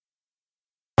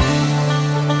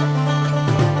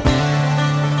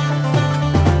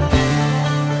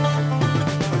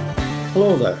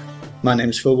Hello there, my name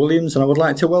is Phil Williams and I would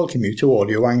like to welcome you to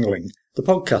Audio Angling, the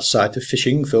podcast site of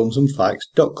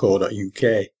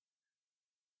fishingfilmsandfacts.co.uk.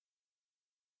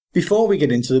 Before we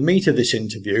get into the meat of this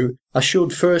interview, I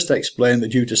should first explain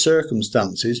that due to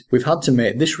circumstances, we've had to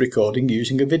make this recording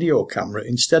using a video camera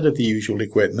instead of the usual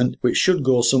equipment, which should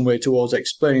go some way towards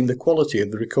explaining the quality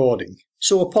of the recording.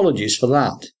 So apologies for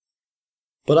that.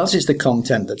 But as it's the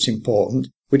content that's important,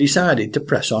 we decided to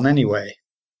press on anyway.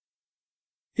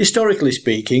 Historically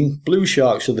speaking, blue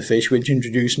sharks are the fish which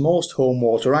introduced most home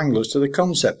water anglers to the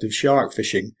concept of shark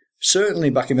fishing, certainly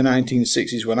back in the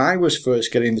 1960s when I was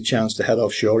first getting the chance to head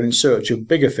offshore in search of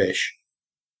bigger fish.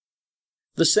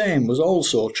 The same was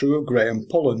also true of Graham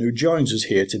Pullen, who joins us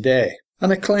here today,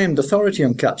 an acclaimed authority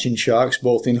on catching sharks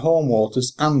both in home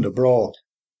waters and abroad.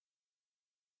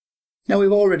 Now,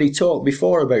 we've already talked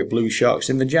before about blue sharks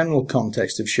in the general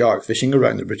context of shark fishing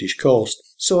around the British coast,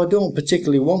 so I don't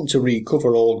particularly want to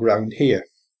recover all ground here.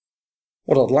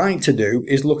 What I'd like to do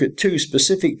is look at two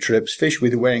specific trips fished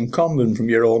with Wayne Comben from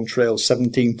Your Own Trail's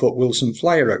 17-foot Wilson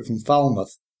Flyer out from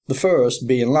Falmouth, the first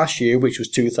being last year, which was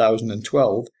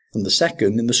 2012, and the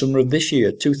second in the summer of this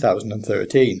year,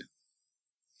 2013.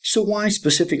 So why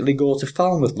specifically go to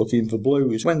Falmouth looking for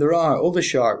blues when there are other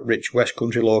shark-rich West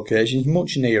Country locations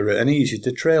much nearer and easier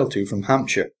to trail to from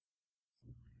Hampshire?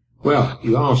 Well,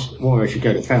 you asked why I should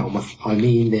go to Falmouth. I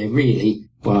mean, they're really,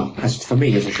 well, as for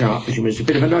me as a shark fisherman, it's a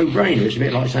bit of a no-brainer. It's a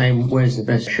bit like saying, where's the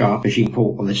best shark fishing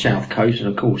port on the south coast? And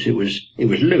of course it was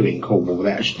Looe in Cornwall.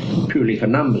 That's purely for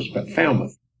numbers, but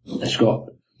Falmouth has got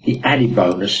the added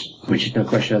bonus, which is no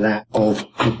question of that, of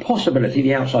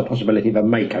the outside possibility of a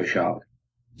mako shark.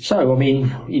 So, I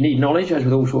mean, you need knowledge, as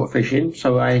with all sort of fishing,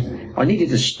 so I needed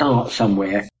to start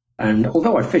somewhere, and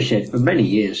although I fished there for many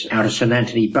years out of St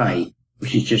Anthony Bay,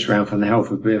 which is just round from the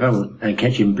Helford River, and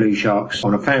catching blue sharks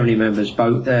on a family member's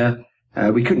boat there,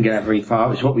 we couldn't get out very far. It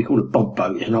was what we call a bob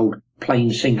boat. It's an old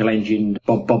plain single-engined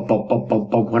bob,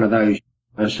 one of those,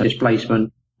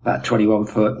 displacement, about 21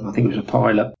 foot, I think it was a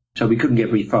pilot, so we couldn't get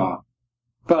very far.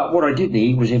 But what I did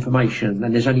need was information,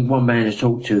 and there's only one man to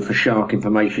talk to for shark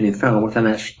information in Falmouth, and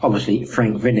that's obviously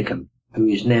Frank Vinicum, who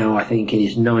is now, I think, in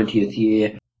his 90th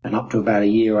year, and up to about a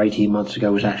year, 18 months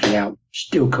ago, was actually out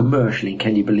still commercially,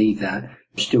 can you believe that?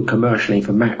 Still commercially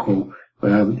for mackerel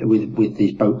with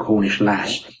his boat Cornish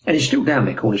Lass. And it's still down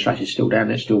there, Cornish Lass is still down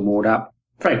there, still moored up.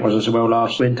 Frank wasn't so well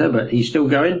last winter, but he's still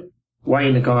going.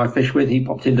 Wayne, the guy I fished with, he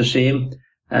popped in to see him.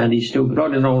 And he's still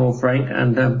riding on old Frank,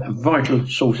 and a vital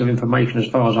source of information as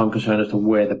far as I'm concerned as to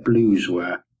where the blues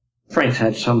were. Frank's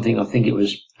had something, I think it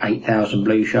was 8,000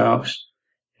 blue sharks.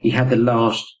 He had the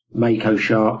last mako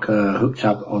shark hooked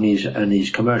up on his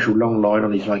commercial long line,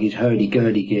 on his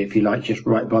hurdy-gurdy gear, if you like, just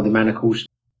right by the manacles.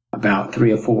 About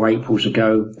 3 or 4 Aprils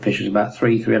ago, the fish was about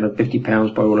 350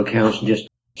 pounds by all accounts, and just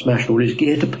smashed all his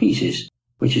gear to pieces,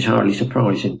 which is hardly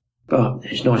surprising. But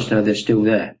it's nice to know they're still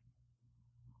there.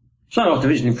 So after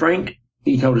visiting Frank,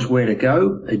 he told us where to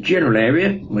go. The general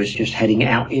area was just heading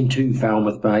out into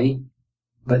Falmouth Bay.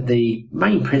 But the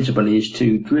main principle is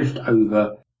to drift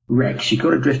over wrecks. You've got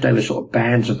to drift over sort of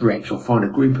bands of wrecks, or find a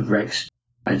group of wrecks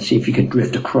and see if you can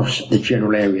drift across the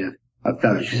general area of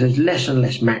those. Because there's less and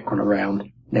less mackerel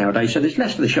around nowadays, so there's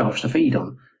less for the sharks to feed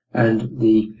on. And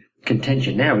the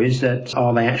contention now is that,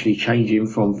 are they actually changing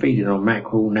from feeding on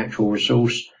mackerel, natural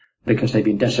resource, because they've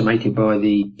been decimated by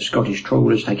the Scottish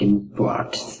trawlers, taking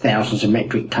thousands of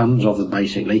metric tons of them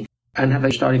basically, and have they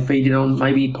started feeding on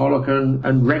maybe pollock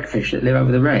and wreckfish that live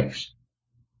over the wrecks?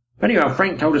 Anyhow,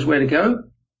 Frank told us where to go.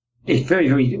 It's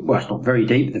very, it's not very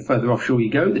deep. The further offshore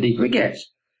you go, the deeper it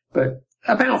gets. But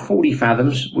about 40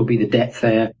 fathoms will be the depth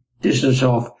there. Distance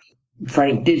off,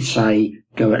 Frank did say,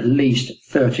 go at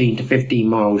least 13 to 15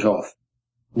 miles off.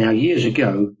 Now, years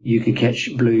ago, you could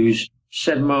catch blues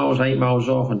 7 miles, 8 miles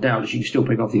off, and doubtless you can still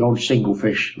pick off the odd single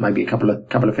fish, maybe a couple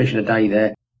of fish in a day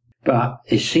there. But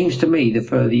it seems to me the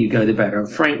further you go, the better. And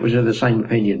Frank was of the same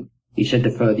opinion. He said the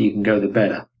further you can go, the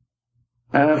better.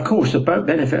 Of course, the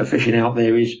benefit of fishing out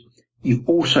there is you've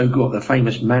also got the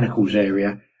famous manacles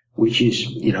area, which is,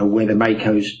 where the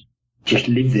makos just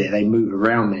live there. They move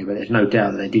around there, but there's no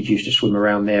doubt that they did used to swim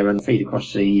around there and feed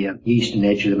across the eastern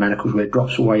edge of the manacles, where it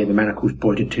drops away and the manacles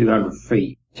pointed 200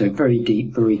 feet. So very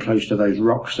deep, very close to those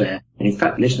rocks there. And in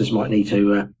fact, listeners might need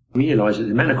to realise that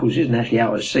the manacles isn't actually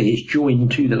out at sea. It's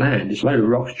joined to the land. It's a load of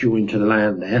rocks joined to the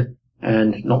land there,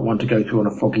 and not one to go through on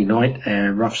a foggy night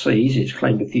and rough seas. It's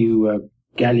claimed a few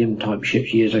galleon-type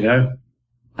ships years ago.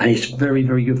 And it's very,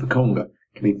 very good for conger.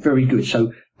 It can be very good.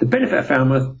 So the benefit of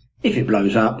Falmouth, if it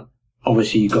blows up,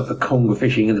 obviously you've got the conger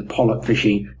fishing and the pollock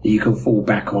fishing that you can fall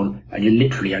back on, and you're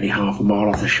literally only half a mile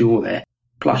off the shore there.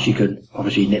 Plus you could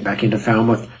obviously nip back into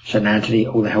Falmouth, St Anthony,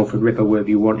 or the Helford Ripper, wherever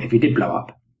you want, if you did blow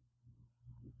up.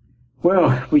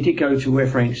 Well, we did go to where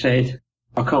Frank said.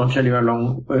 I can't tell you how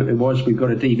long it was. We've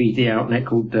got a DVD out there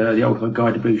called The Ultimate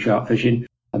Guide to Blue Shark Fishing,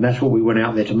 and that's what we went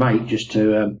out there to make, just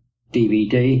to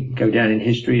DVD, go down in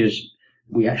history as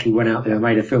we actually went out there and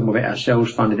made a film of it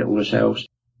ourselves, funded it all ourselves.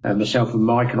 Myself and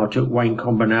Mike, and I took Wayne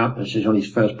Comben out. This is on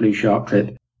his first blue shark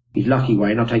trip. He's lucky,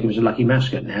 Wayne. I'll take him as a lucky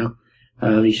mascot now.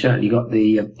 He's certainly got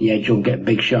the edge on getting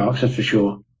big sharks, that's for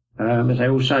sure. As they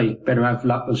all say, better have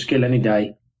luck than skill any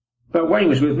day. But Wayne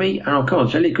was with me, and I can't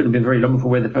tell you, it couldn't have been very long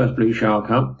before we had the first blue shark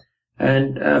up.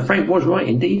 And Frank was right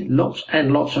indeed, lots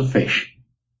and lots of fish.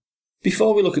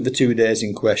 Before we look at the 2 days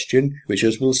in question, which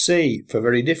as we'll see, for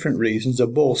very different reasons, are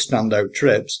both standout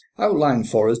trips, outline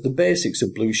for us the basics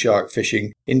of blue shark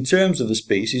fishing in terms of the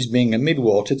species being a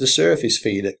midwater to surface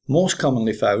feeder, most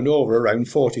commonly found over around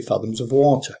 40 fathoms of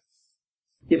water.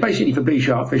 Yeah, basically for blue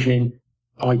shark fishing,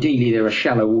 ideally they're a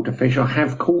shallow water fish. I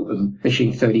have caught them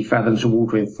fishing 30 fathoms of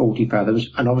water in 40 fathoms,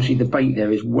 and obviously the bait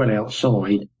there is well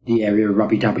outside the area of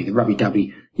rubby-dubby. The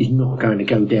rubby-dubby is not going to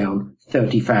go down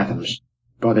 30 fathoms.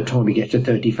 By the time it gets to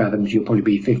 30 fathoms, you'll probably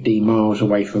be 15 miles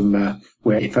away from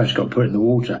where it first got put in the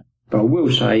water. But I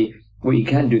will say, what you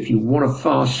can do if you want a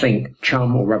fast sink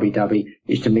chum or rubby-dubby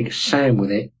is to mix sand with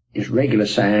it, just regular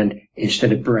sand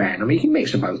instead of bran. I mean, you can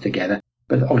mix them both together,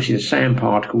 but obviously the sand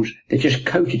particles, they're just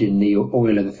coated in the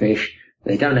oil of the fish.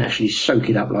 They don't actually soak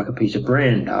it up like a piece of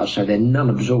bran does, so they're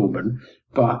non-absorbent,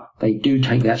 but they do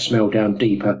take that smell down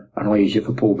deeper, and I use it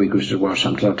for porbeagles as well.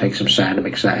 Sometimes I'll take some sand and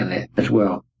mix that in there as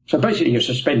well. So basically you're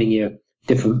suspending your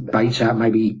different baits out,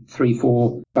 maybe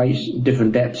 3-4 baits,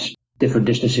 different depths, different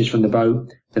distances from the boat.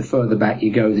 The further back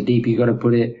you go, the deeper you got to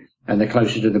put it, and the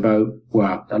closer to the boat.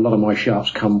 Well, a lot of my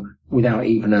sharks come without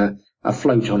even a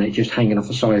float on it, just hanging off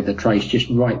the side of the trace, just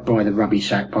right by the rubby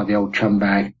sack, by the old chum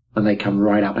bag, and they come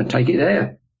right up and take it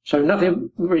there. So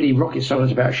nothing really rocket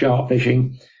science about shark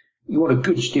fishing. You want a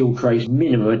good steel trace,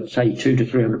 minimum, say 200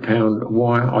 to 300 pound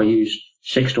wire. I use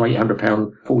 600 to 800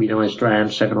 pound 49 strand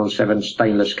 7-on-7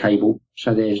 stainless cable,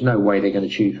 so there's no way they're going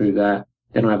to chew through that.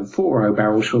 Then I have a 4-0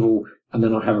 barrel swivel, and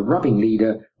then I have a rubbing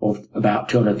leader of about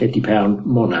 250 pound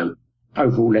mono,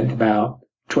 overall length about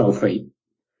 12 feet.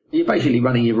 You're basically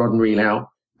running your rod and reel out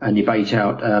and your bait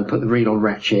out, put the reel on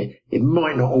ratchet. It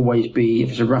might not always be, if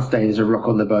it's a rough day and there's a rock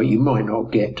on the boat, you might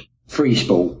not get free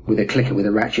spool with a clicker with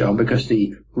a ratchet on, because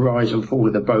the rise and fall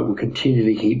of the boat will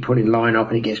continually keep pulling line up,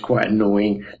 and it gets quite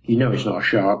annoying. You know it's not a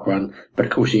shark run, but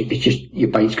of course it's just your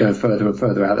bait's going further and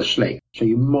further out of the slick. So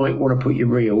you might want to put your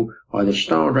reel, either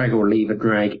star drag or lever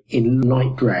drag, in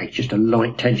light drag, just a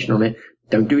light tension on it.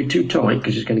 Don't do it too tight,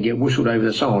 because it's going to get whistled over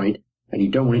the side, and you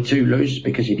don't want it too loose,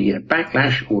 because if you get a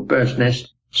backlash or a burst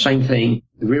nest, same thing,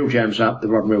 the reel jams up, the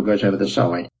rod and reel goes over the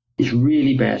side. It's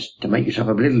really best to make yourself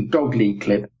a little dog lead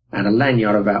clip and a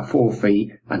lanyard of about 4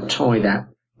 feet, and tie that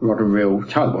rod and reel,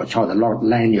 tie the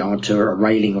lanyard to a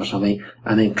railing or something,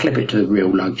 and then clip it to the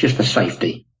reel lug, just for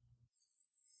safety.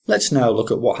 Let's now look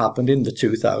at what happened in the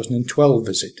 2012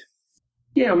 visit.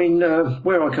 Yeah, I mean,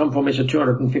 where I come from, it's a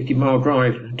 250-mile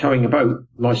drive towing a boat.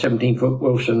 My 17-foot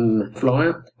Wilson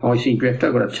Flyer, high sea drifter,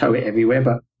 I've got to tow it everywhere,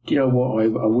 but do you know what? I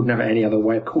wouldn't have it any other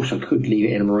way. Of course, I could leave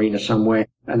it in a marina somewhere,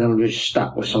 and then I'm just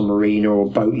stuck with some marina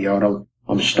or boatyard.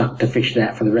 I'm stuck to fish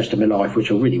that for the rest of my life,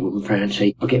 which I really wouldn't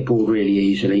fancy. I get bored really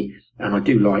easily, and I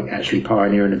do like actually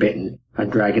pioneering a bit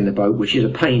and dragging the boat, which is a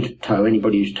pain to tow.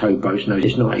 Anybody who's towed boats knows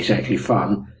it's not exactly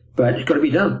fun, but it's got to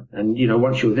be done. And, you know,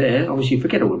 once you're there, obviously you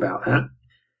forget all about that.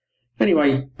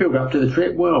 Anyway, build up to the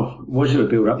trip. Well, was there a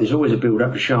build up? There's always a build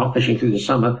up to shark fishing through the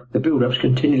summer. The build up's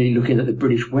continually looking at the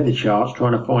British weather charts,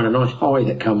 trying to find a nice high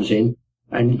that comes in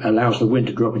and allows the wind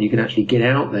to drop and you can actually get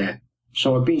out there.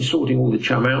 So I've been sorting all the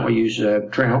chum out. I use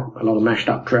trout, a lot of mashed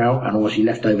up trout, and obviously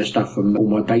leftover stuff from all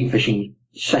my bait fishing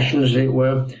sessions, as it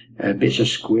were. Bits of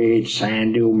squid,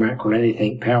 sand eel, mackerel,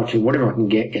 anything, pouting, whatever I can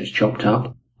get gets chopped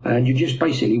up. And you're just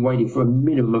basically waiting for a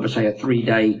minimum of, say, a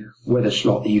 3-day weather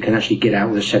slot that you can actually get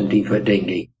out with a 17-foot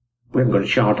dinghy. We haven't got a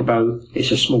charter boat.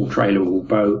 It's a small trailerable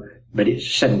boat, but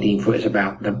it's 17 foot is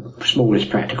about the smallest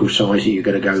practical size that you're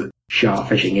going to go shark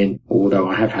fishing in, although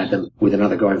I have had them with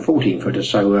another guy in 14 footers,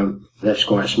 so that's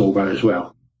quite a small boat as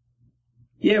well.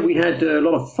 Yeah, we had a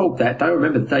lot of fog that day. I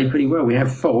remember the day pretty well. We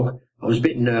had fog. I was a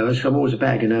bit nervous. I'm always a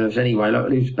bag of nerves anyway, like a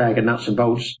loose bag of nuts and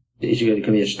bolts. Is there going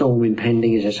to be a storm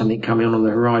impending? Is there something coming on the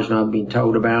horizon I haven't been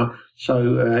told about?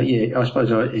 So, yeah, I suppose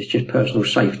it's just personal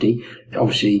safety. It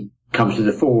obviously comes to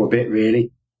the fore a bit,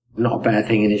 really. Not a bad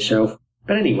thing in itself.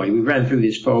 But anyway, we ran through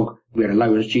this fog. We had a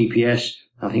Lowlands GPS.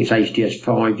 I think it's HDS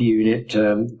 5 unit,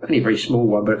 only a very small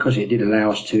one, but because it did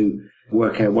allow us to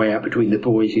work our way out between the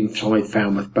buoys inside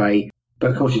Falmouth Bay.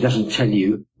 But of course it doesn't tell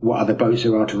you what other boats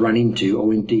there are to run into,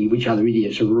 or indeed which other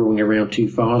idiots are roaring around too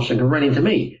fast and can run into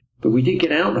me. But we did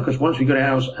get out, because once we got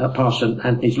out past St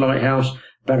Anthony's Lighthouse,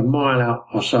 about a mile out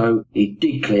or so, it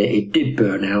did clear, it did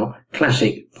burn out.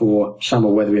 Classic for summer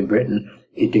weather in Britain.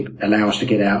 It did allow us to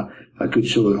get out a good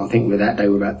sort of, I think with that day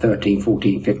we're about 13,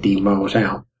 14, 15 miles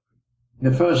out.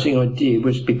 The first thing I did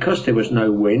was, because there was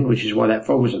no wind, which is why that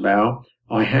fog was about,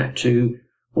 I had to,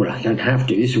 well, I don't have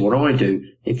to, this is what I do.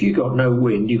 If you've got no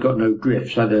wind, you've got no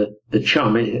drift, so the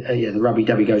chum, the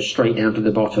rubby-dubby goes straight down to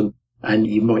the bottom, and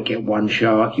you might get one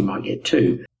shark, you might get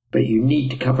two, but you need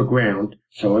to cover ground.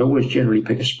 So I always generally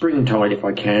pick a spring tide if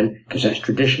I can, because that's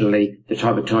traditionally the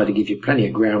type of tide that gives you plenty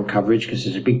of ground coverage, because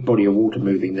there's a big body of water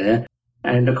moving there.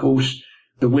 And of course,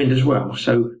 the wind as well.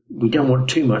 So we don't want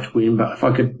too much wind, but if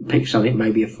I could pick something,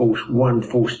 maybe a force 1,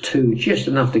 force 2, just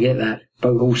enough to get that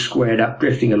boat all squared up,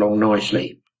 drifting along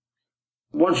nicely.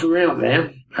 Once we're out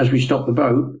there, as we stop the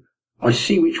boat, I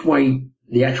see which way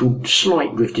the actual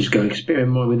slight drift is going, because bear in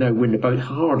mind with no wind, the boat's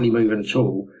hardly moving at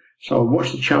all. So I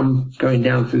watch the chum going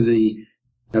down through the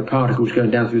particles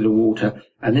going down through the water,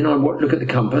 and then I look at the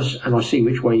compass and I see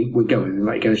which way we're going. We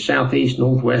might go southeast,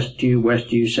 northwest,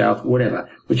 due south, whatever.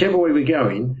 Whichever way we're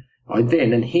going, I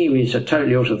then, and here is a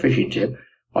totally awesome fishing tip,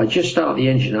 I just start the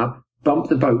engine up, bump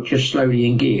the boat just slowly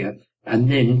in gear, and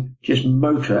then just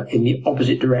motor in the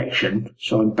opposite direction.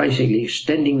 So I'm basically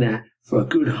extending that for a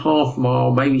good half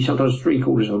mile, maybe sometimes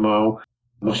 3/4 of a mile.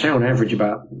 I say on average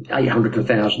about 800 to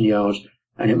 1,000 yards,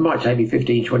 and it might take me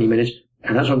 15, 20 minutes.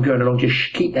 And as I'm going along,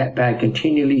 just keep that bag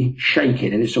continually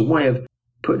shaking. And it's a way of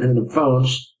putting an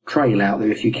advanced trail out there,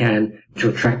 if you can, to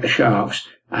attract the sharks.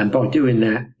 And by doing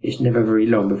that, it's never very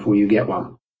long before you get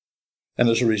one. And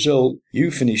as a result,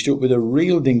 you finished up with a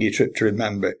real dinghy trip to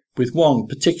remember, with one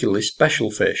particularly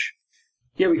special fish.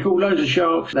 Yeah, we caught loads of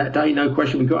sharks that day, no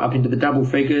question. We got up into the double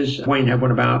figures. Wayne had one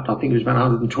about, I think it was about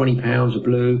 120 pounds of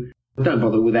blue. Don't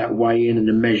bother with that weigh-in and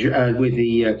the measure, with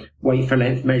the weight for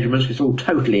length measurements, because it's all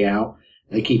totally out.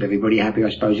 They keep everybody happy, I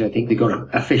suppose. I think they've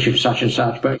got a fish of such and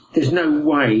such, but there's no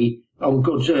way on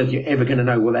God's earth you're ever going to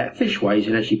know what that fish weighs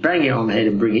and actually bang it on the head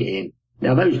and bring it in.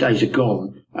 Now, those days are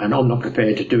gone, and I'm not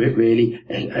prepared to do it, really.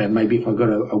 Maybe if I got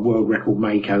a world record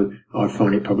Mako, I'd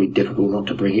find it probably difficult not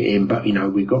to bring it in. But,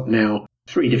 we've got now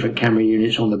 3 different camera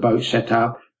units on the boat set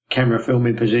up, camera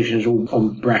filming positions all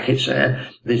on brackets there.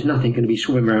 There's nothing going to be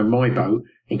swimming around my boat,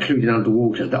 including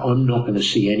underwater, that I'm not going to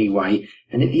see anyway.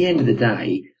 And at the end of the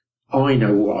day, I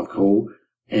know what I've caught.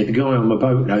 The guy on my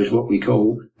boat knows what we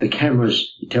call. The cameras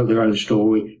tell their own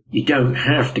story. You don't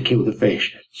have to kill the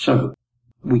fish. So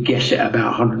we guess at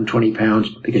about 120 pounds,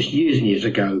 because years and years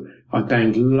ago, I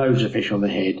banged loads of fish on the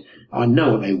head. I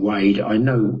know what they weighed. I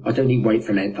know I don't need weight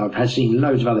for length. I've seen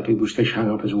loads of other people's fish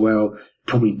hung up as well.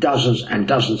 Probably dozens and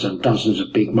dozens and dozens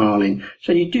of big marlin.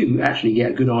 So you do actually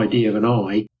get a good idea of an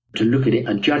eye to look at it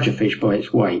and judge a fish by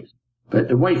its weight. But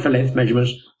the weight for length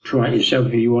measurements, try it yourself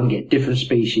if you want. Get different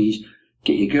species.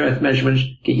 Get your girth measurements.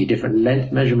 Get your different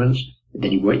length measurements. And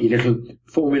then you work your little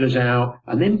formulas out.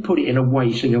 And then put it in a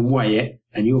weigh so you can weigh it.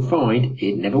 And you'll find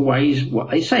it never weighs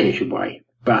what they say it should weigh.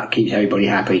 But keeps everybody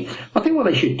happy. I think what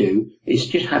they should do is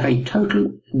just have a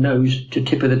total nose to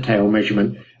tip of the tail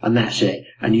measurement. And that's it.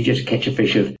 And you just catch a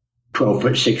fish of 12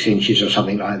 foot 6 inches or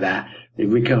something like that.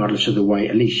 Regardless of the weight.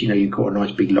 At least, you caught a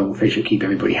nice big long fish that keep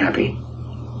everybody happy.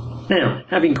 Now,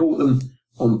 having caught them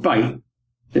on bait,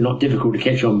 they're not difficult to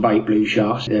catch on bait, blue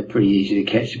sharks. They're pretty easy to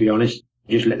catch, to be honest.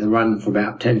 Just let them run for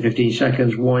about 10, 15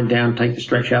 seconds, wind down, take the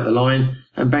stretch out of the line,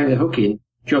 and bang the hook in.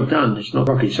 Job done. It's not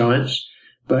rocket science.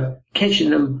 But catching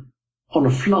them on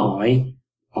a fly,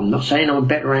 I'm not saying I'm a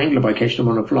better angler by catching them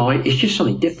on a fly. It's just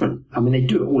something different. I mean, they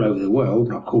do it all over the world.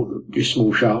 And I've caught just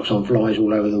small sharks on flies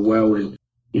all over the world. And,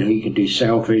 you can do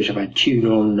sailfish. I've had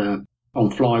tuna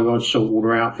on fly rods,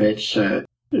 saltwater outfits,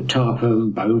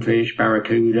 tarpon, bonefish,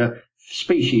 barracuda,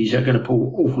 species that are going to pull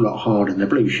an awful lot harder than the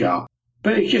blue shark.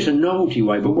 But it's just a novelty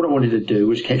way. But what I wanted to do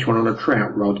was catch one on a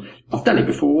trout rod. I've done it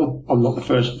before. I'm not the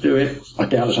first to do it. I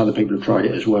doubt there's other people have tried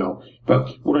it as well. But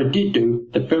what I did do,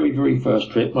 the very, very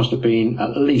first trip must have been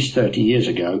at least 30 years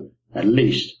ago, at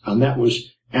least. And that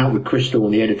was out with Chris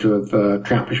Dawn, the editor of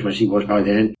Trout Fisherman, as he was by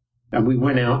then. And we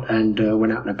went out in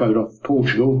a boat off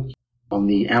Portugal on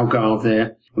the Algarve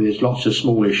there, where there's lots of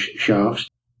smallish sharks.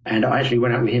 And I actually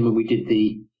went out with him and we did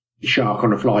the shark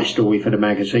on a fly story for the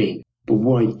magazine. But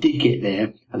what I did get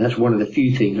there, and that's one of the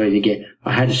few things I did get,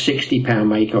 I had a 60-pound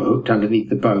Mako hooked underneath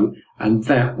the boat, and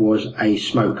that was a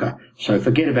smoker. So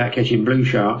forget about catching blue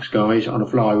sharks, guys, on a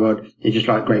fly rod. They're just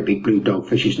like great big blue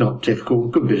dogfish. It's not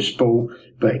difficult, good bit of sport,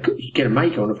 but you get a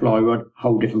Mako on a fly rod,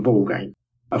 whole different ball game.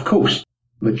 Of course,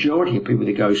 majority of people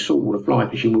that go saltwater fly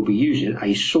fishing will be using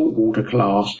a saltwater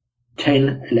class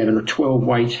 10, 11 or 12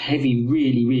 weights, heavy,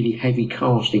 really, really heavy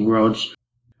casting rods.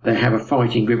 They have a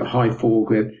fighting grip, a high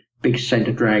foregrip, big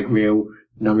centre drag reel,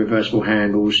 non-reversible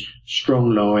handles,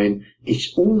 strong line.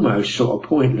 It's almost sort of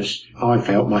pointless, I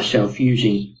felt myself,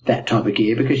 using that type of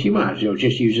gear, because you might as well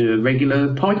just use a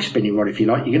regular pike spinning rod if you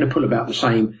like. You're going to pull about the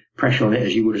same pressure on it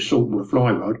as you would a saltwater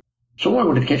fly rod. So I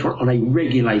wanted to catch one on a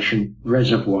regulation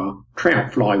reservoir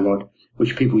trout fly rod,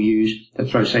 which people use that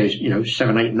throw, say,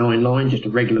 7, 8, 9 line, just a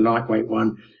regular lightweight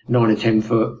one, 9 or 10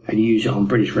 foot, and you use it on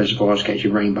British reservoirs, catch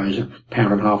your rainbows, 1.5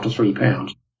 pounds to 3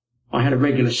 pounds. I had a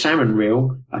regular salmon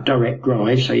reel, a direct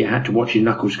drive, so you had to watch your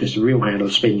knuckles because the reel handle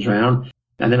spins round.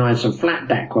 And then I had some flat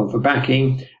Dacron for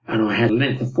backing, and I had a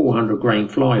length of 400 grain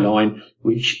fly line,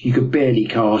 which you could barely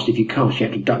cast. If you cast, you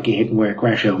had to duck your head and wear a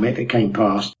crash helmet if it came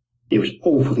past. It was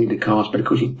awful thing to cast, but of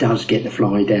course it does get the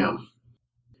fly down.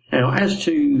 Now, as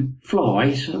to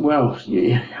flies, well,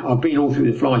 I've been all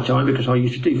through the fly tying because I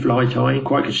used to do fly tying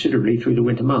quite considerably through the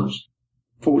winter months.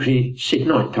 Fortunately, Sid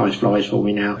Knight ties flies for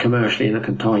me now commercially, and I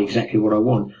can tie exactly what I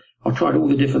want. I tried all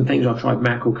the different things. I tried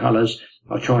mackerel colours.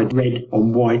 I tried red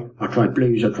on white. I tried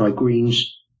blues. I tried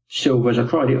greens, silvers. I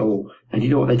tried it all. And you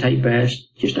know what they take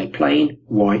best? Just a plain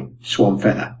white swan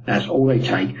feather. That's all they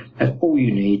take. That's all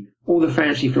you need. All the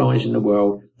fancy flies in the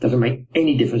world doesn't make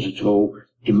any difference at all.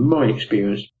 In my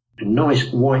experience, a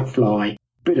nice white fly,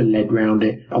 bit of lead round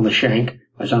it on the shank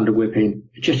as under whipping,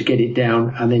 just to get it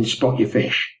down and then spot your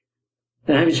fish.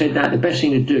 Now, having said that, the best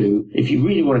thing to do, if you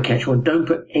really want to catch one, don't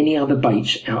put any other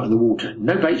baits out in the water.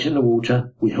 No baits in the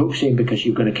water with hooks in, because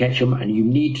you're going to catch them and you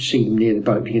need to see them near the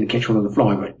boat if you're going to catch one on the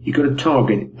fly rod. You've got to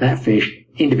target that fish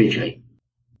individually.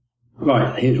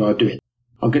 Right, here's what I'll do it.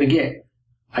 I'm going to get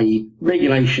a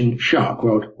regulation shark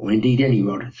rod, or indeed any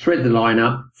rod, thread the line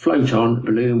up, float on,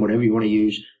 balloon, whatever you want to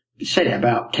use, set it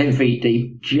about 10 feet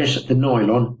deep, just the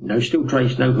nylon, no steel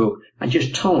trace, no hook, and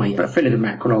just tie a fillet of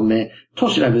mackerel on there,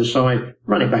 toss it over the side,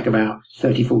 run it back about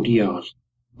 30, 40 yards.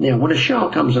 Now, when a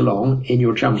shark comes along in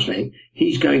your chum slick,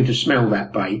 he's going to smell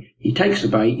that bait. He takes the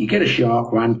bait, you get a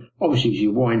shark run, obviously as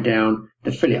you wind down,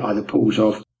 the fillet either pulls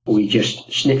off or he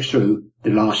just snips through the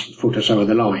last foot or so of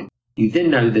the line. You then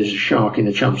know there's a shark in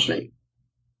the chum slick.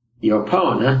 Your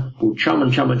partner will chum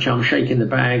and chum and chum, shaking the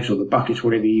bags or the buckets,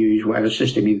 whatever you use, whatever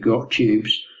system you've got,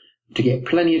 tubes, to get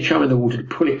plenty of chum in the water to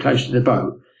pull it close to the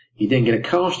boat. You then get a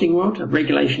casting rod, a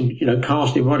regulation,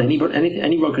 casting rod,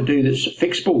 any rod could do that's a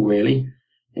fixed ball really,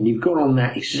 and you've got on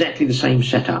that exactly the same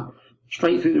setup.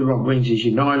 Straight through the rod rings is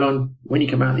your nylon. When you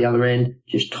come out the other end,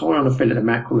 just tie on a fillet of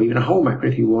mackerel, even a whole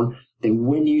mackerel if you want. Then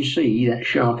when you see that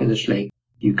shark in the slick,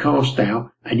 you cast out,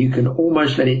 and you can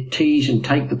almost let it tease and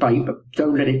take the bait, but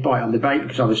don't let it bite on the bait,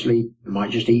 because obviously it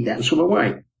might just eat that and swim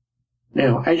away.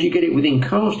 Now, as you get it within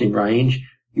casting range,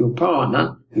 your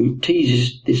partner, who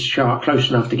teases this shark close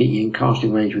enough to get you in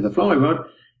casting range with a fly rod,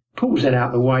 pulls that out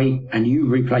of the way, and you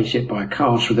replace it by a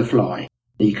cast with a fly.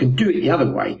 Now, you can do it the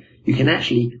other way. You can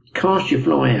actually cast your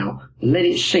fly out, let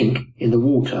it sink in the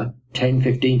water 10,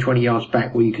 15, 20 yards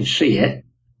back where you can see it,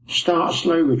 start a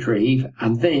slow retrieve,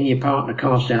 and then your partner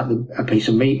casts out a piece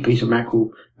of meat, piece of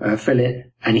mackerel fillet,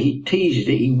 and he teases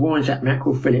it. He winds that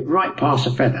mackerel fillet right past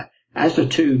the feather. As the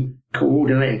two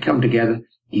coordinate and come together,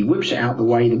 he whips it out the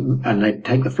way, and they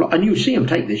take the fly. And you see him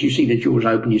take this. You see the jaws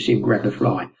open. You see him grab the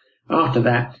fly. After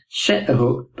that, set the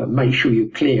hook, but make sure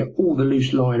you clear all the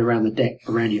loose line around the deck,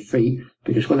 around your feet,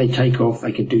 because when they take off,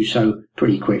 they can do so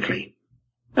pretty quickly.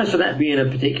 As for that being a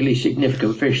particularly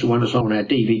significant fish, the one that's on our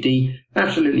DVD,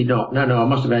 absolutely not. No, I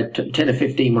must have had 10 or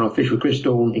 15 when I fished with Chris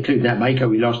Dawn, including that mako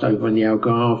we lost over in the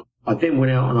Algarve. I then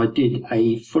went out and I did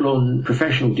a full-on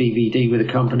professional DVD with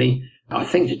a company. I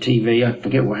think the TV, I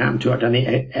forget what happened to it. I don't think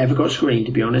it ever got screened,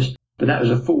 to be honest. But that was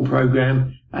a full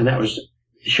program, and that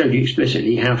showed you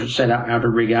explicitly how to set up, how to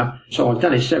rig up. So I've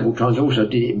done it several times. I also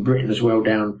did it in Britain as well,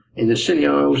 down in the Scilly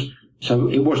Isles. So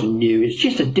it wasn't new. It's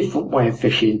just a different way of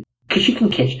fishing. Because you can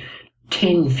catch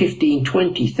 10, 15,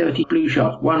 20, 30 blue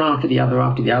sharks, one after the other,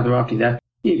 after the other, after that.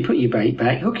 You put your bait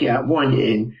back, hook it out, wind it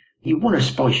in. You want to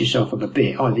spice yourself up a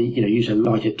bit. Either, use a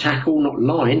lighter tackle, not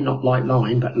light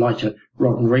line, but lighter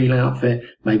rod and reel outfit,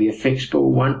 maybe a fixed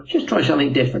ball one. Just try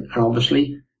something different. And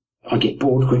obviously, I get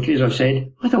bored quickly, as I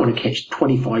said. I don't want to catch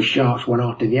 25 sharks one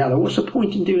after the other. What's the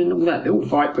point in doing all that? They all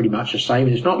fight pretty much the same.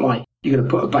 And it's not like you're going to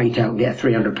put a bait out and get a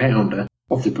 300 pounder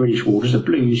off the British waters. The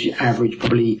blues average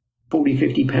probably 40,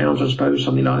 50 pounds, I suppose,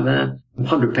 something like that.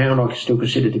 100 pound I still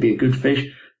consider to be a good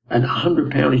fish. And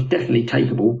 100 pound is definitely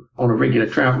takeable on a regular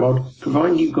trout rod,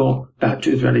 providing you've got about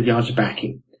 200 or 300 yards of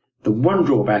backing. The one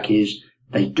drawback is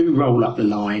they do roll up the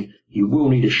line. You will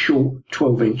need a short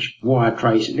 12-inch wire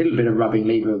trace, a little bit of rubbing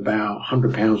lever, about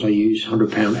 £100 I use,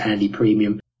 £100 Andy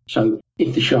Premium. So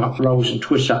if the shark rolls and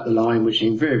twists up the line, which they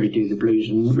invariably do, the Blues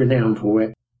are renowned for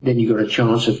it, then you've got a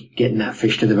chance of getting that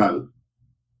fish to the boat.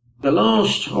 The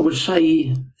last, I would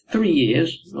say, 3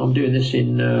 years, I'm doing this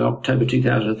in October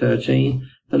 2013,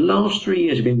 the last 3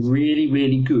 years have been really,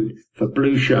 really good for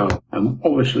blue shark. And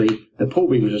obviously, the poor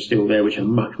beagles are still there, which are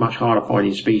much, much harder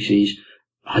finding species.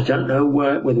 I don't know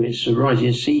whether it's the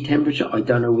rising sea temperature. I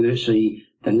don't know whether it's the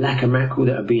lack of mackerel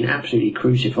that are being absolutely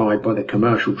crucified by the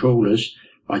commercial trawlers.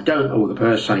 I don't know, the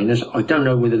purse seiners. I don't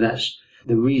know whether that's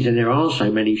the reason there are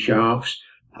so many sharks.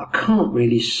 I can't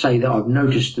really say that I've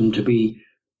noticed them to be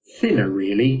thinner,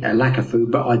 really, a lack of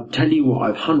food, but I tell you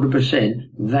what, 100%,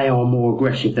 they are more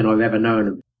aggressive than I've ever known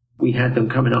them. We had them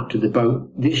coming up to the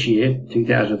boat this year,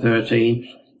 2013,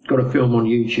 got a film on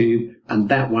YouTube, and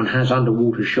that one has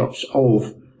underwater shots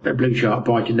of a blue shark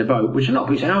biting the boat, which a lot of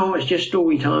people say, oh, it's just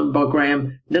story time by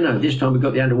Graham. No, this time we've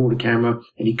got the underwater camera,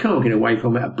 and you can't get away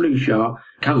from it. A blue shark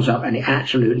comes up and it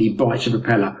absolutely bites the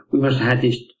propeller. We must have had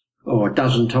this, a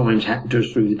dozen times happen to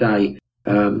us through the day,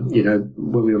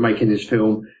 when we were making this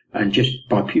film, and just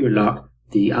by pure luck,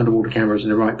 the underwater camera is in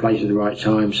the right place at the right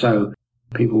time. So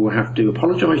people will have to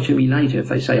apologise to me later if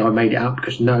they say I made it up,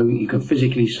 because no, you can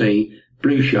physically see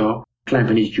blue shark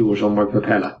clamping his jaws on my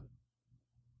propeller.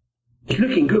 It's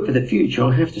looking good for the future,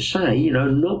 I have to say,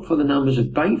 not for the numbers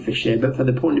of bait fish there, but for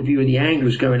the point of view of the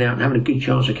anglers going out and having a good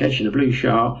chance of catching a blue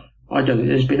shark. I don't think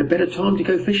there's been a better time to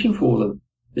go fishing for them.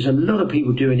 There's a lot of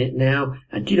people doing it now,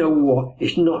 and do you know what?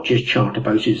 It's not just charter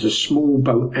boats, it's the small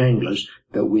boat anglers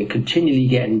that we're continually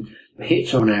getting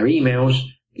hits on our emails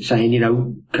saying,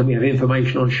 can we have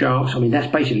information on sharks? I mean,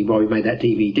 that's basically why we made that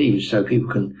DVD, was so people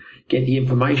can get the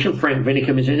information. Frank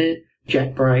Vinicum is in it.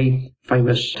 Jack Bray,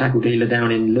 famous tackle dealer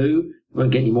down in Loo.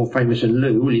 Won't get any more famous than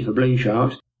Loo, really, for blue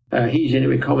sharks. He's in it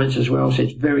with comments as well, so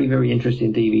it's very, very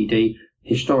interesting DVD.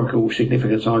 Historical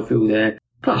significance, I feel, there.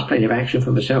 Plus plenty of action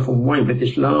for myself and Wayne. But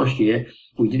this last year,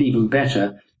 we did even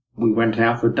better. We went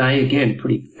out for a day, again,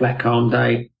 pretty flat, calm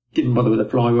day. Didn't bother with a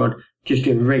fly rod. Just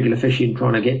doing regular fishing,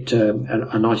 trying to get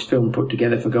a nice film put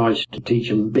together for guys to teach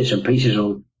them bits and pieces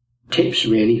on tips,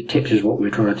 really. Tips is what we're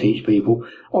trying to teach people.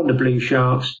 On the blue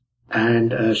sharks.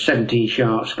 And 17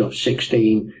 sharks, got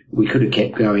 16. We could have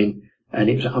kept going. And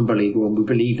it was unbelievable. And we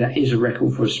believe that is a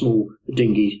record for a small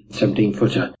dinghy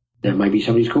 17-footer. Now, maybe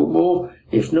somebody's caught more.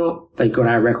 If not, they've got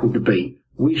our record to beat.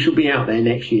 We shall be out there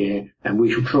next year, and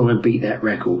we shall try and beat that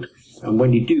record. And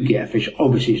when you do get a fish,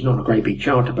 obviously it's not a great big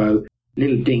charter boat.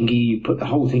 Little dinghy, you put the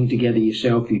whole thing together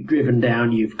yourself. You've driven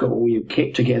down, you've got all your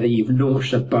kit together, you've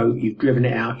launched the boat, you've driven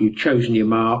it out, you've chosen your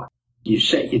mark, you've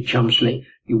set your chum slick,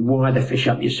 you wire the fish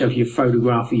up yourself, you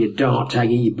photograph it, you dart tag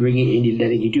it, you bring it in, you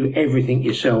let it, you do everything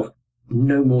yourself.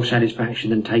 No more satisfaction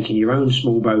than taking your own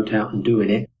small boat out and doing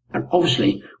it. And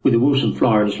obviously, with the Wilson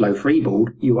Flyer and its low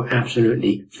freeboard, you are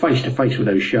absolutely face to face with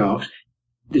those sharks.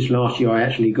 This last year, I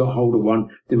actually got hold of one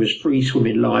that was free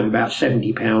swimming live, about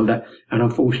 70-pounder, and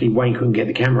unfortunately, Wayne couldn't get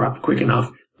the camera up quick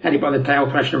enough. Had it by the tail,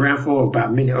 thrashing around for about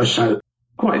a minute or so.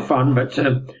 Quite fun, but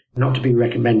not to be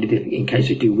recommended in case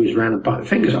it do whiz around and bite the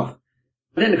fingers off.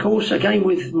 And then, of course, again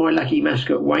with my lucky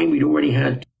mascot Wayne, we'd already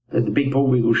had the big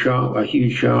bald eagle shark, a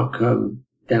huge shark,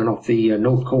 down off the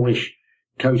North Cornish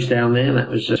coast down there. That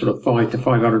was sort of 5 to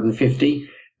 550.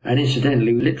 And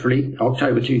incidentally, literally,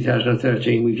 October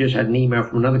 2013, we just had an email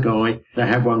from another guy that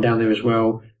had one down there as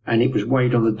well. And it was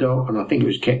weighed on the dock, and I think it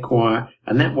was kept quiet.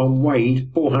 And that one weighed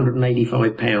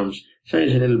 485 pounds. So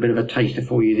there's a little bit of a taster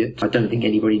for you that I don't think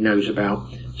anybody knows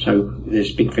about. So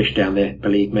there's big fish down there,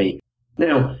 believe me.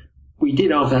 Now, we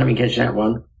did, after having catch that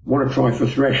one, want to try for a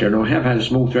thresher. And I have had a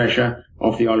small thresher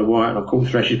off the Isle of Wight, and I've caught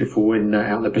threshers before out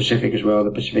in the Pacific as well,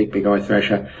 the Pacific Big Eye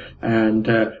Thresher. And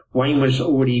Wayne was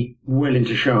already well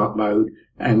into shark mode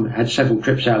and had several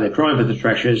trips out there trying for the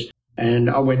threshers. And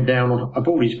I went down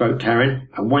aboard his boat, Taryn,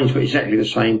 and Wayne's got exactly the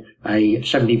same, a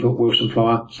 70-foot Wilson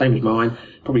Flyer, same as mine,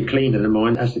 probably cleaner than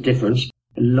mine, that's the difference,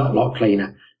 a lot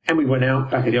cleaner. And we went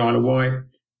out back at the Isle of Wight,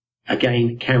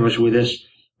 again, cameras with us,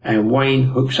 and Wayne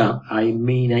hooks up a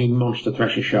monster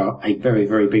thresher shark, a very,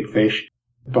 very big fish.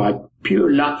 By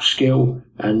pure luck, skill,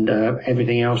 and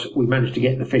everything else, we managed to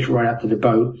get the fish right up to the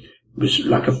boat. It was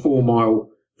like a 4-mile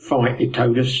fight, it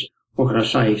told us. What can I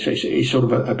say? So it's sort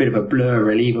of a bit of a blur,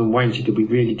 really. Even Wayne said, did we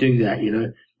really do that,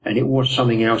 And it was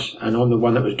something else. And I'm the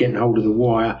one that was getting hold of the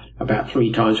wire about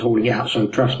 3 times, hauling it out. So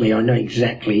trust me, I know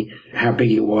exactly how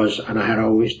big it was. And I had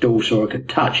its door so I could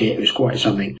touch it. It was quite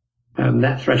something.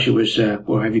 That thresher was,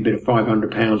 every bit of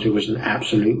 500 pounds. It was an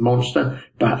absolute monster.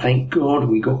 But thank God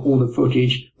we got all the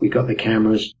footage. We got the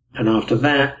cameras. And after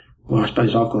that, well, I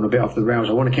suppose I've gone a bit off the rails.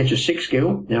 I want to catch a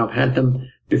 6-gill. Now, I've had them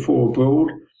before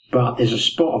abroad, but there's a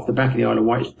spot off the back of the Isle of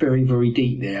Wight. It's very, very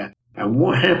deep there. And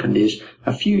what happened is,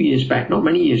 a few years back, not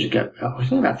many years ago, I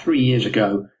think about 3 years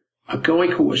ago, a guy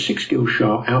caught a 6-gill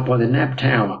shark out by the Nab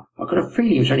Tower. I've got a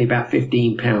feeling it was only about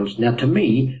 15 pounds. Now, to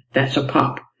me, that's a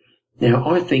pup. Now,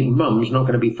 I think Mum's not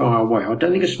going to be far away. I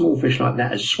don't think a small fish like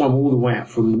that has swum all the way out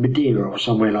from Madeira or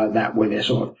somewhere like that, where they're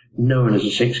sort of known as a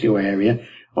 6-gill area.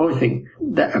 I think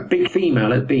that a big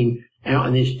female has been out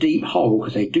in this deep hole,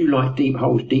 because they do like deep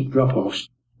holes, deep drop-offs,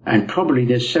 and probably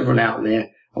there's several out there.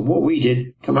 And what we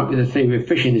did, come up with a theory of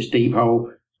fishing this deep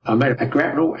hole. I made a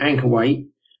grapnel, anchor weight,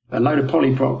 a load of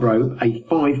polyprop rope, a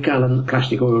 5-gallon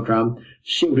plastic oil drum,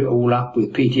 sealed it all up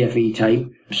with PTFE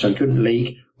tape so it couldn't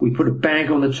leak. We put a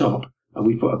bag on the top and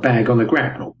we put a bag on the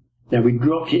grapnel. Now we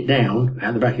dropped it down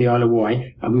at the back of the Isle of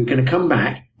Wight and we were going to come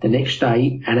back the next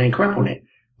day and anchor up on it.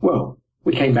 Well,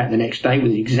 we came back the next day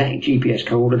with exact GPS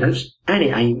coordinates and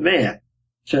it ain't there.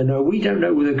 So no, we don't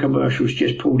know whether commercials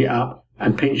just pulled it up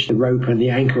and pinched the rope and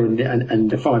the anchor and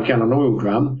the 5-gallon oil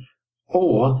drum,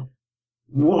 or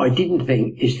what I didn't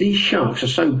think is these sharks are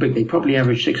so big, they probably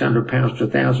average 600 pounds to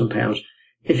 1,000 pounds.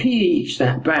 If he eats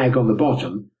that bag on the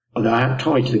bottom, or they're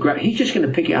tied to the ground, he's just going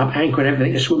to pick it up, anchor and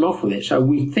everything, and swim off with it. So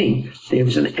we think there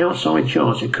was an outside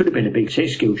chance it could have been a big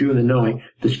 6-gill during the night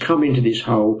that's come into this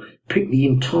hole, picked the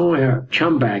entire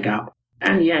chum bag up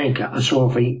and the anchor, and so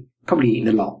off, probably eaten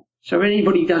a lot. So if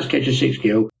anybody does catch a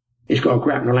 6-gill, it's got a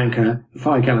grapnel anchor, a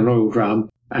 5-gallon oil drum,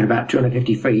 and about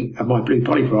 250 feet of my blue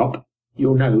polyprop,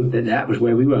 you'll know that that was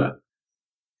where we were.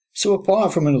 So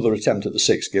apart from another attempt at the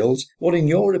 6-gills, what in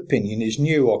your opinion is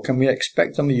new or can we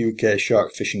expect on the UK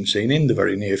shark fishing scene in the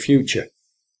very near future?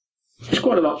 There's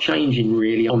quite a lot changing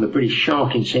really on the British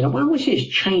sharking scene. And when we say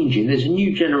it's changing, there's a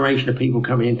new generation of people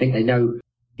coming in and think they know,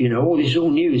 oh, this is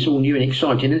all new, it's all new and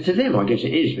exciting. And to them, I guess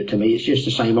it is, but to me, it's just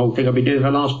the same old thing I've been doing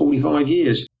for the last 45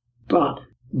 years. But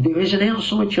there is an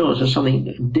outside chance of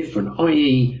something different,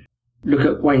 i.e., look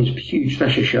at Wayne's huge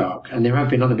thresher shark, and there have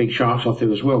been other big sharks off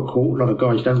there as well caught. A lot of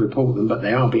guys don't report them, but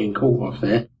they are being caught off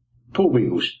there. Poor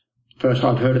wheels. First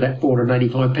I've heard of that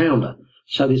 485 pounder.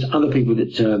 So there's other people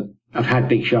that have had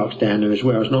big sharks down there as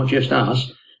well. It's not just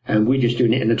us, and we're just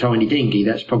doing it in a tiny dinghy.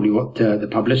 That's probably what the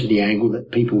publicity angle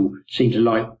that people seem to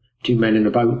like, 2 men in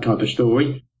a boat type of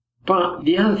story. But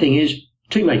the other thing is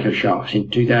 2 mako sharks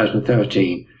in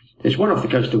 2013. There's one off the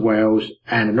coast of Wales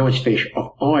and a nice fish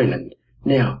off Ireland.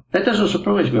 Now, that doesn't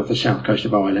surprise me off the south coast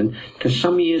of Ireland, because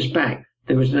some years back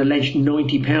there was an alleged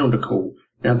 90-pounder caught.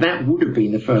 Now, that would have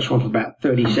been the first one for about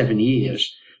 37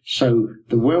 years. So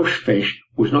the Welsh fish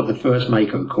was not the first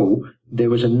mako caught.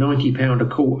 There was a 90-pounder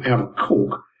caught out of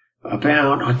Cork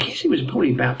about, I guess it was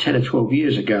probably about 10 or 12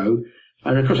 years ago.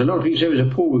 And of course, a lot of people say it was a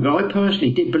porwig. I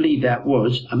personally did believe that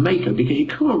was a mako, because you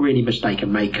can't really mistake a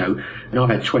mako. And I've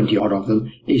had 20 odd of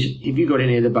them. If you got in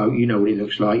near the boat, you know what it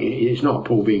looks like. It's not a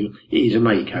porwig, it is a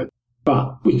mako.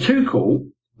 But with 2 caught,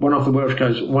 one off the Welsh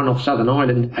coast, one off Southern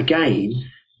Ireland, again,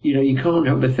 you can't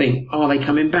help but think, are they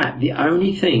coming back? The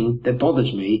only thing that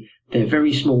bothers me, they're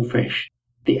very small fish.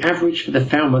 The average for the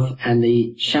Falmouth and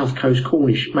the South Coast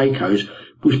Cornish makos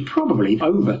was probably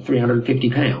over 350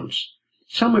 pounds.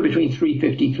 Somewhere between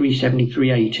 350, 370,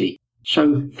 380.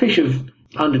 So fish of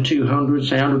under 200,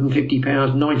 say 150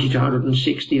 pounds, 90 to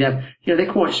 160,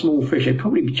 they're quite small fish. They'd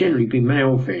probably generally be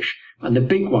male fish. And the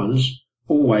big ones,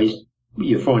 always,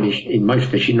 you find in most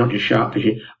fishing, not just shark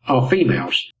fishing, are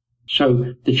females.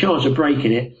 So the chance of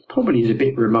breaking it probably is a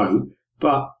bit remote,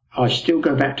 but I still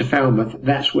go back to Falmouth.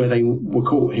 That's where they were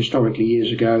caught historically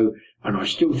years ago, and I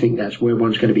still think that's where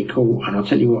one's going to be caught. And I'll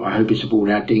tell you what, I hope it's aboard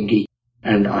our dinghy.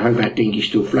 And I hope that dinghy's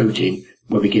still floating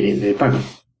when we get in the boat.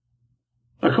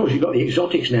 Of course, you've got the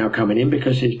exotics now coming in,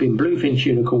 because there's been bluefin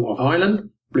tuna caught off Ireland,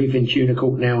 bluefin tuna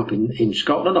caught now up in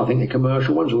Scotland. I think they're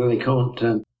commercial ones, although they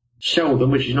can't sell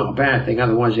them, which is not a bad thing.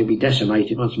 Otherwise, they'd be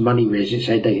decimated. Once money rears its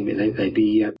head, they'd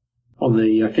be on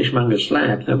the fishmonger's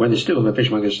slab. Well, they're still on the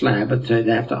fishmonger's slab, but they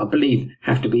have to, I believe,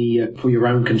 have to be for your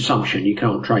own consumption. You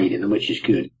can't trade in them, which is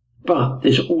good. But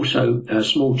there's also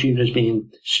small tunas being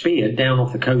speared down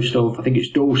off the coast of, I think it's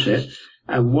Dorset.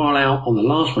 And while out on the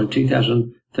last one,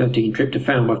 2013 trip to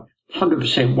Falmouth,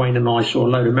 100% Wayne and I saw a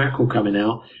load of mackerel coming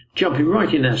out, jumping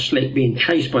right in that slick, being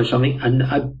chased by something, and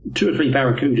 2 or 3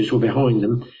 barracudas were behind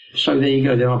them. So there you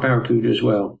go, there are barracuda as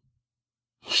well.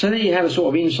 So there you have a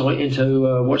sort of insight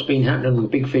into what's been happening on the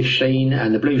big fish scene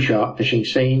and the blue shark fishing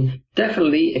scene.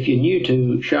 Definitely, if you're new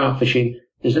to shark fishing,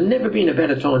 there's never been a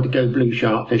better time to go blue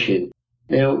shark fishing.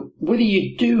 Now, whether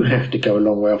you do have to go a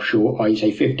long way offshore, i.e.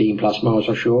 say 15 plus miles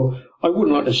offshore, I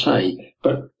wouldn't like to say,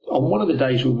 but On one of the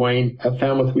days we were weighing at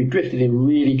Falmouth, we drifted in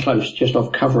really close, just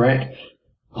off Coverack.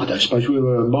 I don't suppose we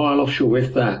were a mile offshore,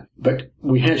 if that, but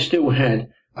we had still had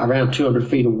around 200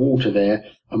 feet of water there,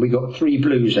 and we got 3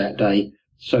 blues that day.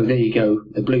 So there you go.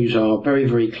 The blues are very,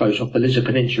 very close off the Lizard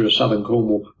Peninsula of southern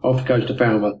Cornwall, off the coast of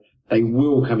Falmouth. They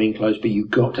will come in close, but you've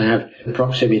got to have the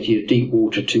proximity of deep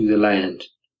water to the land.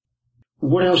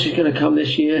 What else is going to come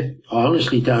this year? I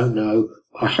honestly don't know.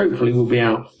 I hopefully will be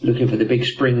out looking for the big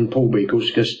spring pool beagles,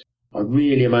 because I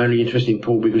really am only interested in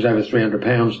pool beagles over 300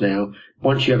 pounds now.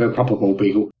 Once you have a proper pool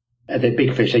beagle, they're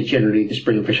big fish. They generally, the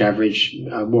spring fish average,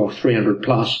 300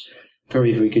 plus.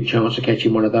 Very, very good chance of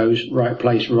catching one of those. Right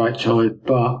place, right time.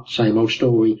 But, same old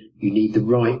story, you need the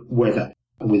right weather.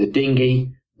 And with a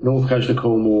dinghy, north coast of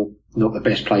Cornwall, not the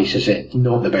best place, is it?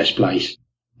 Not the best place.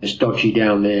 It's dodgy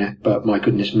down there, but my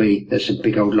goodness me, there's some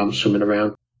big old lumps swimming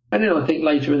around. And then I think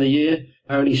later in the year,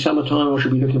 early summertime, I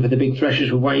should be looking for the big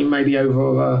threshers with Wayne, maybe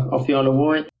over off the Isle of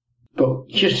Wight. But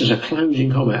just as a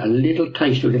closing comment, a little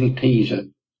taster, a little teaser.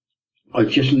 I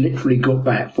just literally got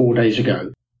back 4 days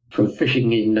ago from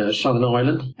fishing in Southern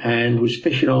Ireland, and was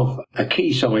fishing off a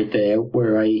quayside there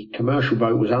where a commercial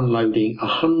boat was unloading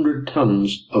 100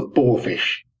 tons of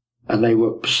boarfish. And they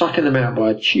were sucking them out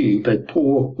by a tube. They'd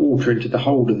pour water into the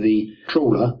hold of the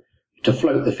trawler to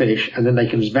float the fish, and then they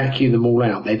can just vacuum them all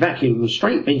out. They vacuum them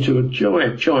straight into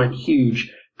a giant,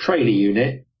 huge trailer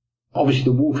unit. Obviously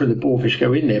the water and the boarfish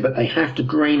go in there, but they have to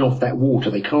drain off that water.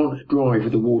 They can't drive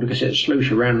with the water because it'll sluice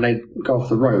around and they go off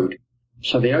the road.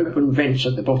 So they open vents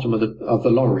at the bottom of the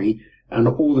lorry, and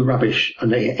all the rubbish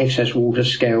and the excess water,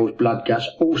 scales, blood, guts,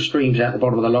 all streams out the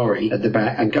bottom of the lorry at the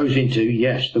back and goes into,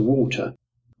 yes, the water.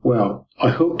 Well,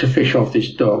 I hooked a fish off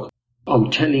this dock.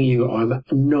 I'm telling you, I'm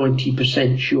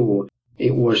 90% sure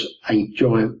it was a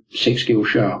giant 6-gill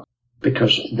shark,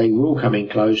 because they will come in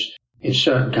close. In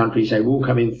certain countries, they will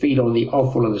come in, feed on the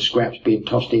offal and the scraps being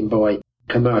tossed in by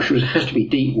commercials. It has to be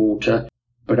deep water.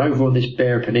 But over on this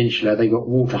bare peninsula, they got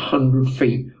water 100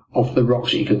 feet off the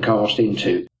rocks that you can cast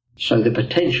into. So the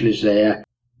potential is there.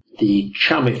 The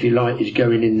chum, if you like, is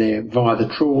going in there via the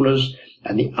trawlers.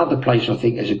 And the other place I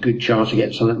think there's a good chance of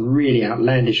getting something really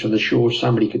outlandish from the shore,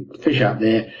 somebody could fish up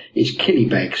there, is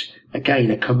Killybegs.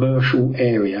 Again, a commercial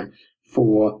area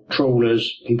for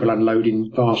trawlers, people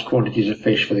unloading vast quantities of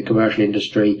fish for the commercial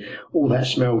industry, all that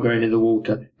smell going in the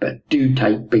water. But do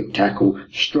take big tackle,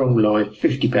 strong line,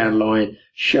 50-pound line,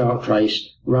 shark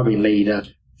trace, rubbing leader,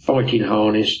 fighting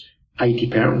harness,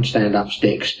 80-pound stand-up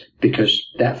sticks, because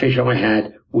that fish I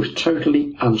had was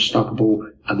totally unstoppable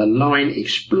and the line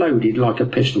exploded like a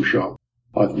pistol shot.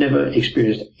 I've never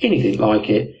experienced anything like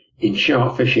it in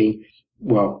shark fishing,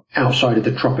 well, outside of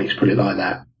the tropics, put it like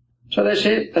that. So that's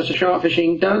it. That's the shark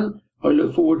fishing done. I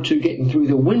look forward to getting through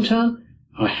the winter.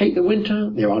 I hate the winter.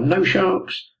 There are no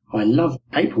sharks. I love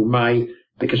April, May,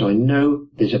 because I know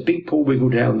there's a big pool beagle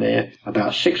down there,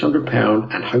 about 600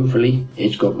 pound, and hopefully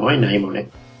it's got my name on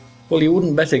it. Well, you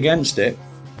wouldn't bet against it.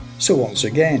 So once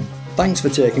again, thanks for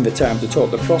taking the time to talk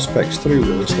the prospects through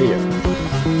with us here.